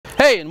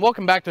Hey, and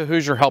welcome back to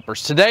Hoosier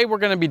Helpers. Today we're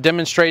going to be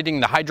demonstrating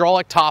the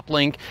hydraulic top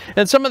link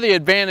and some of the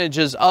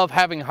advantages of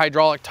having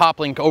hydraulic top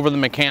link over the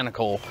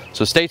mechanical.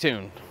 So stay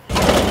tuned.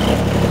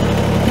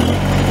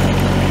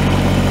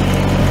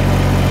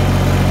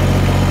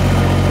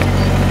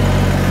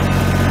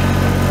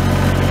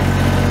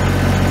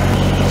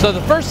 So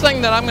the first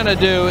thing that I'm going to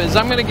do is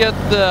I'm going to get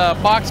the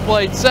box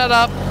blade set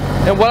up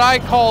in what I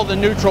call the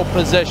neutral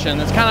position.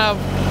 It's kind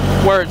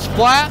of where it's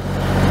flat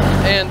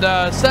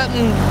and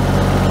setting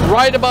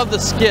right above the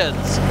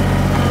skids.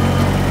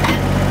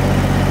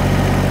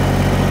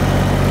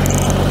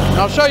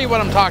 I'll show you what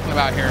I'm talking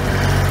about here.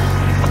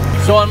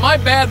 So on my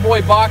bad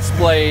boy box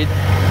blade,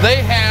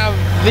 they have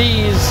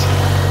these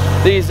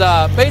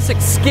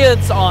basic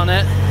skids on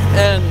it,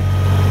 and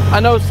I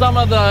know some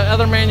of the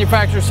other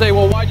manufacturers say,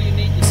 well, why do you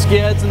need the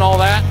skids and all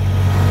that?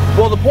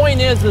 Well, the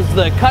point is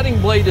the cutting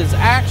blade is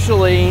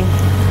actually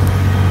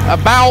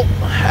about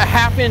a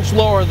 ½ inch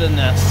lower than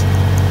this.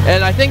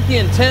 And I think the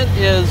intent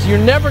is you're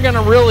never going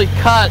to really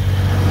cut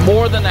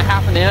more than a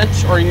 ½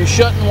 inch, or you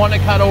shouldn't want to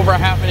cut over a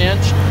 ½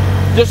 inch,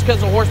 just because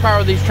the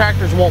horsepower of these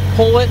tractors won't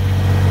pull it.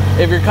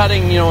 If you're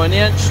cutting, an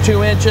inch,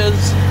 2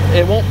 inches,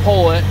 it won't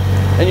pull it,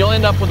 and you'll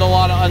end up with a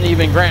lot of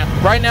uneven ground.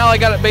 Right now I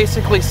got it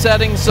basically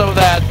setting so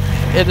that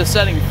it is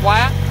setting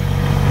flat,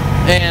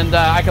 and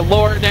I can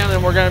lower it down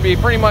and we're going to be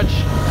pretty much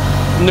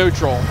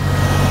neutral.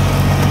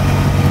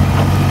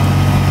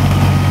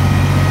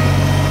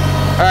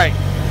 All right.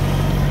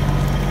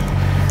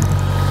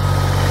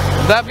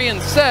 That being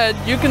said,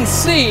 you can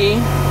see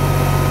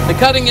the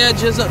cutting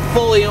edge isn't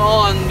fully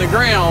on the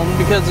ground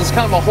because it's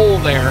kind of a hole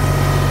there.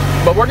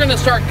 But we're going to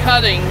start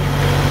cutting,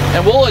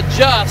 and we'll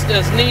adjust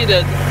as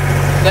needed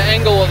the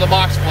angle of the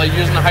box blade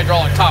using the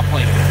hydraulic top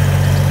link.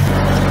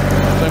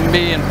 So it can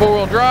be in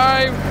 4-wheel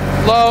drive,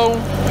 low,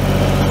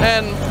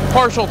 and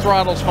partial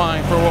throttle's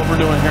fine for what we're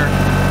doing here.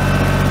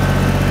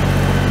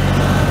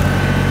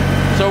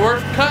 So we're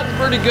cutting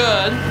pretty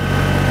good.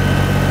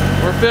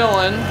 We're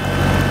filling.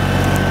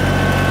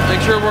 Make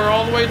sure we're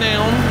all the way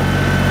down,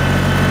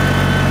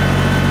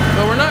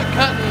 but we're not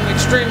cutting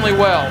extremely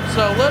well.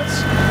 So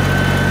let's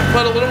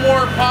put a little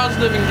more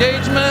positive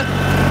engagement,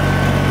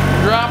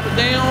 drop it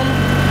down.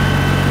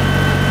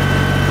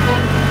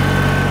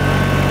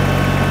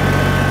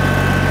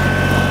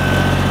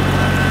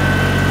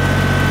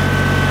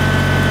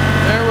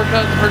 There, we're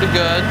cutting pretty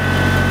good.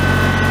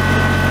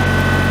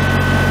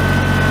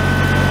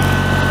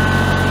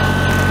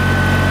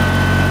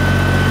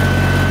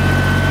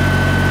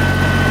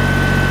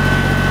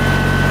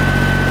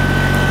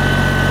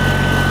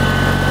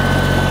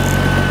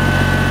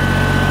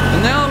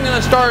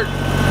 Start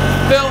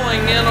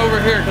filling in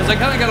over here because I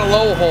kind of got a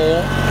low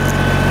hole.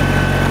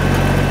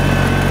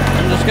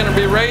 I'm just going to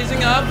be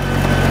raising up.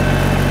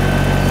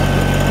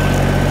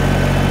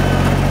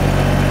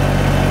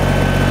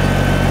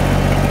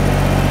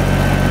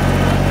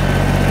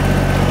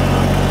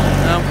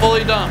 And I'm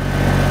fully done.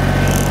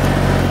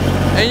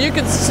 And you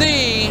can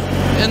see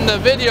in the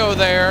video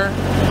there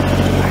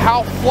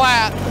how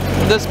flat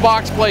this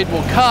box blade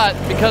will cut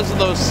because of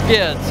those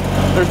skids.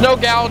 There's no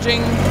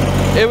gouging.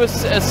 It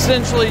was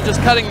essentially just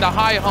cutting the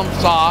high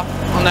humps off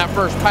on that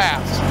first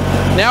pass.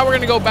 Now we're going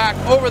to go back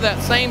over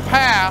that same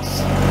pass,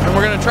 and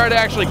we're going to try to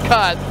actually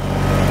cut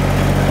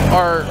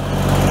our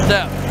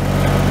depth.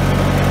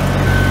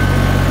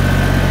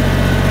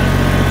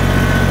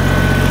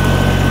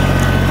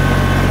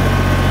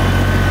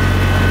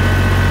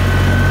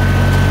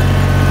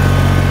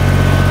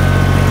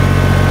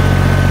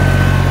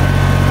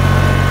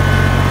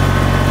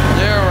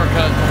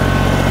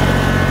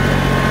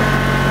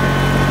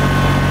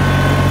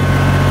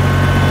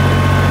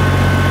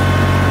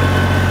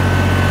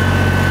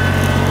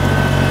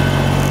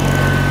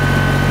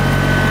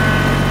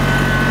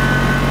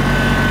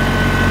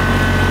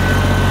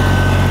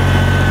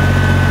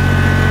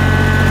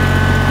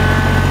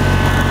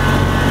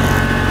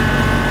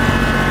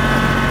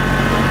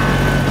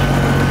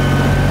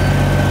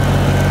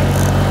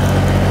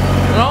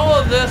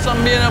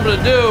 I'm being able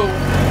to do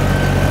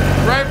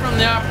right from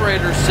the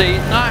operator's seat,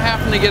 not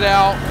having to get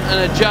out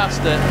and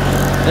adjust it.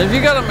 And if you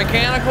got a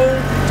mechanical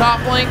top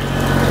link,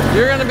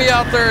 you're going to be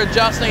out there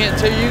adjusting it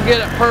until you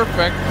get it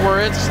perfect where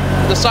it's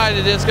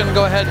decided it's going to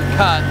go ahead and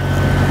cut.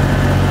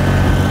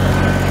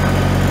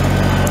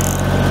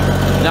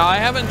 Now I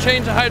haven't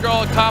changed the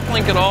hydraulic top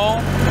link at all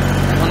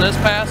on this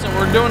pass, and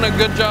we're doing a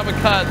good job of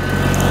cutting.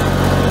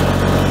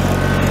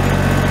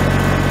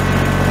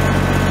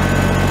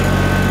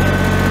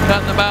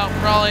 Cutting about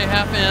probably a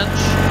 ½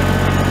 inch.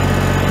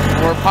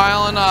 We're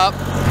piling up.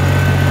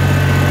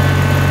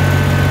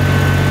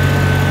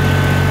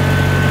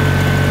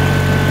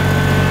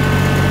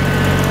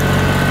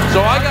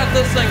 So I got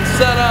this thing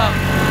set up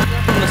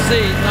from the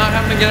seat, not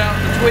having to get out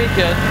and tweak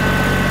it.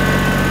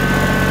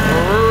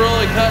 We're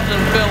really cutting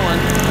and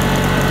filling.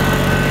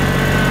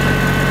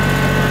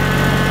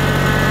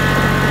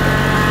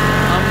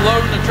 I'm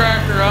loading the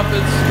tractor up.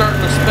 It's starting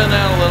to spin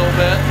out a little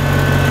bit.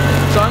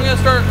 So I'm going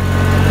to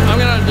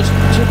just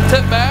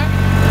tip back.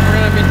 We're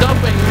going to be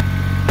dumping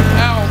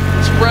out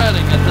and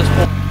spreading at this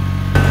point.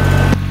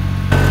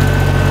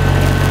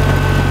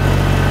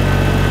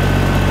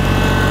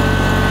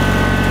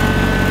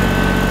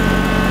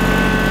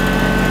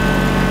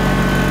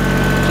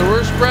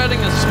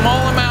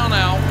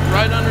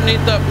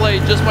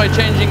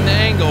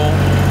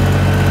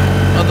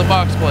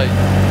 box blade.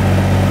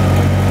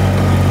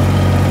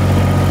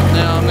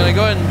 Now I'm going to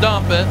go ahead and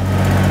dump it.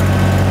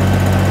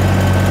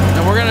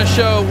 And we're going to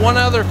show one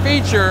other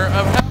feature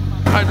of having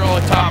a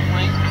hydraulic top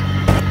link,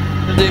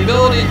 the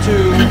ability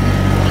to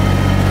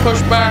push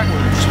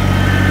backwards.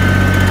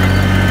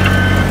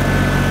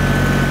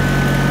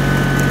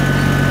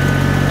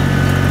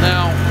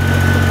 Now,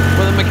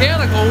 with a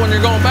mechanical, when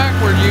you're going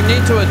backward, you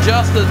need to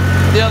adjust it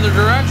the other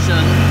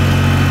direction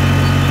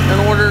in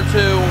order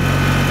to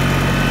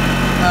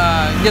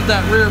get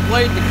that rear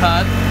blade to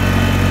cut.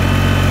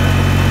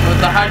 With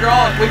the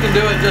hydraulic, we can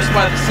do it just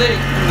by the seat,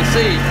 from the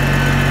seat.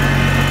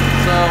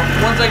 So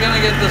once I kind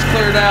of get this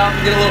cleared out and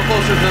get a little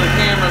closer to the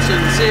camera so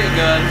you can see it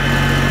good,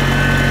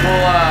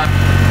 we'll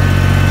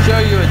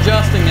show you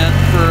adjusting it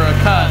for a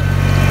cut.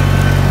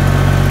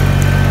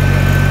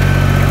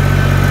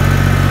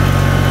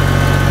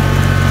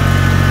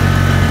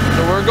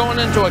 So we're going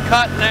into a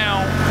cut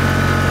now.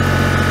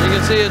 You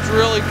can see it's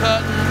really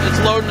cutting. It's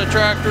loading the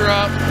tractor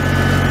up.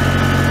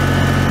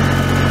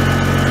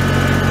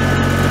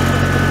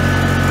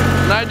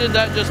 And I did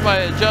that just by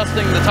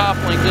adjusting the top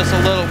link just a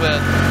little bit.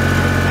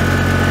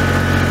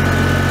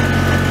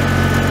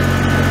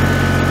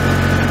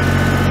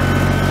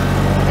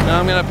 Now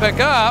I'm going to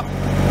pick up,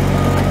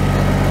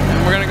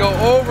 and we're going to go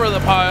over the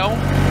pile,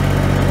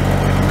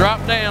 drop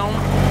down,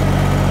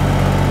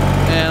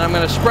 and I'm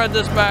going to spread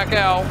this back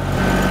out.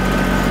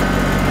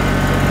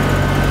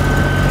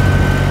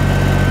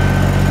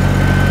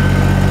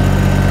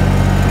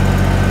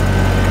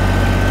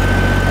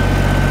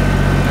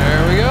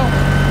 There we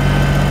go.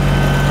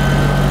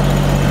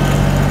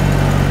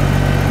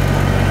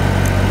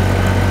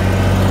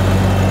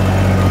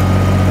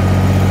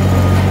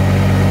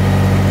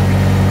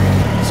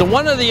 So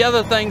one of the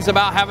other things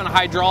about having a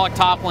hydraulic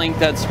top link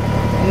that's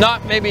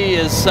not maybe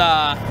as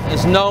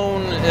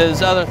known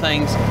as other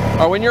things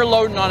are when you're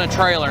loading on a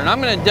trailer. And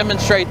I'm going to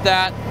demonstrate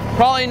that,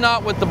 probably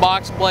not with the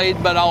box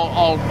blade, but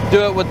I'll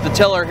do it with the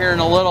tiller here in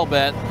a little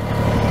bit.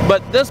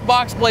 But this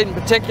box blade in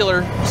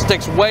particular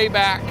sticks way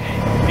back,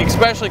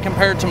 especially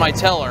compared to my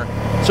tiller.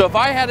 So if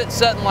I had it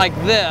setting like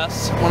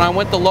this when I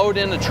went to load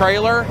in a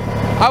trailer,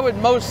 I would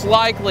most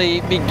likely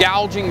be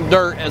gouging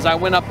dirt as I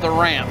went up the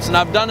ramps. And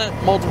I've done it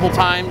multiple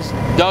times,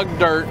 dug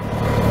dirt.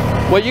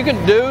 What you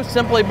can do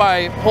simply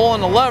by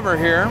pulling the lever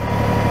here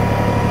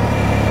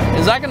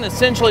is I can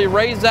essentially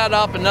raise that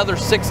up another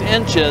 6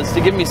 inches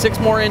to give me 6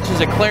 more inches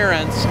of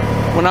clearance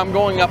when I'm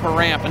going up a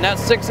ramp. And that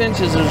 6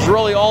 inches is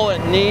really all it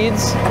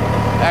needs.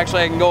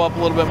 Actually, I can go up a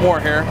little bit more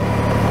here.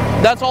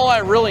 That's all I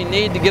really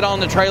need to get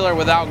on the trailer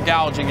without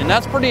gouging. And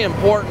that's pretty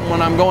important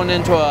when I'm going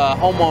into a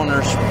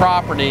homeowner's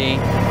property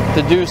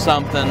to do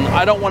something.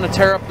 I don't want to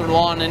tear up their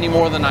lawn any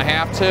more than I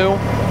have to.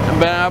 And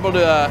being able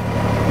to,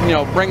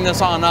 bring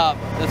this on up,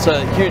 it's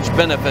a huge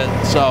benefit.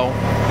 So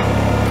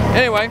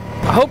anyway,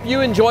 I hope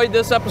you enjoyed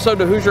this episode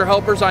of Hoosier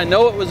Helpers. I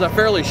know it was a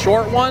fairly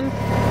short one.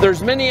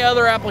 There's many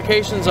other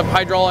applications of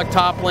hydraulic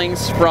top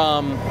links,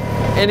 from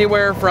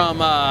anywhere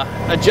from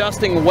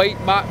adjusting weight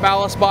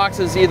ballast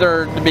boxes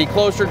either to be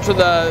closer to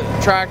the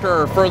tractor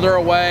or further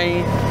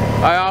away.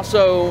 I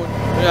also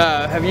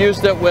have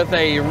used it with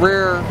a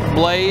rear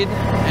blade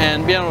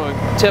and being able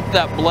to tip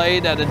that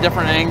blade at a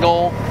different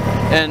angle.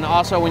 And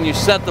also when you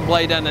set the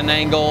blade at an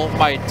angle,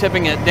 by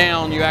tipping it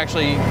down, you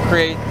actually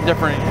create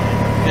different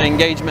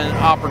engagement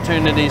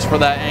opportunities for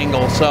that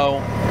angle. So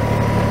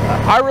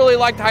I really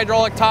like the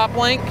hydraulic top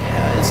link.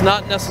 It's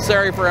not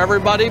necessary for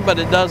everybody, but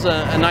it does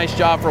a nice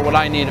job for what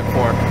I need it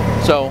for.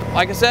 So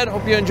like I said,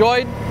 hope you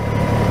enjoyed.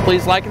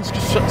 Please like and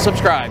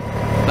subscribe.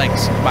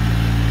 Thanks. Bye.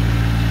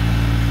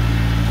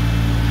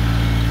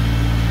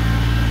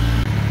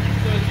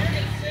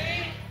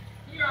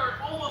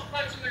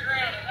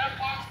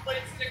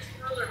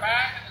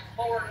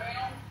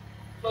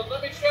 So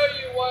let me show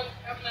you what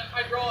having that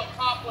hydraulic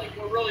top link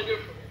will really do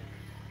for me.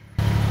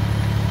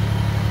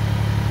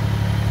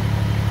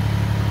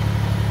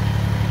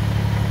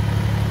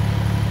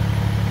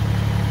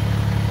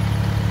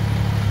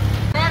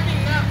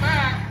 Tracking that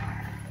back,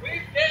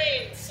 we've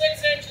gained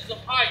 6 inches of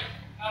height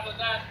out of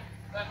that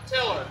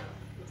tiller,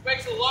 which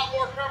makes it a lot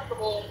more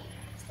comfortable,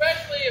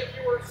 especially if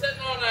you were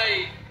sitting on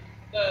the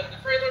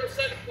trailer was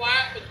sitting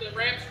flat, but the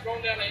ramps are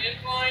going down an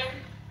incline.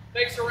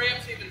 Makes the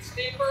ramps even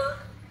steeper,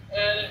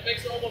 and it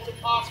makes it almost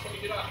impossible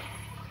to get up.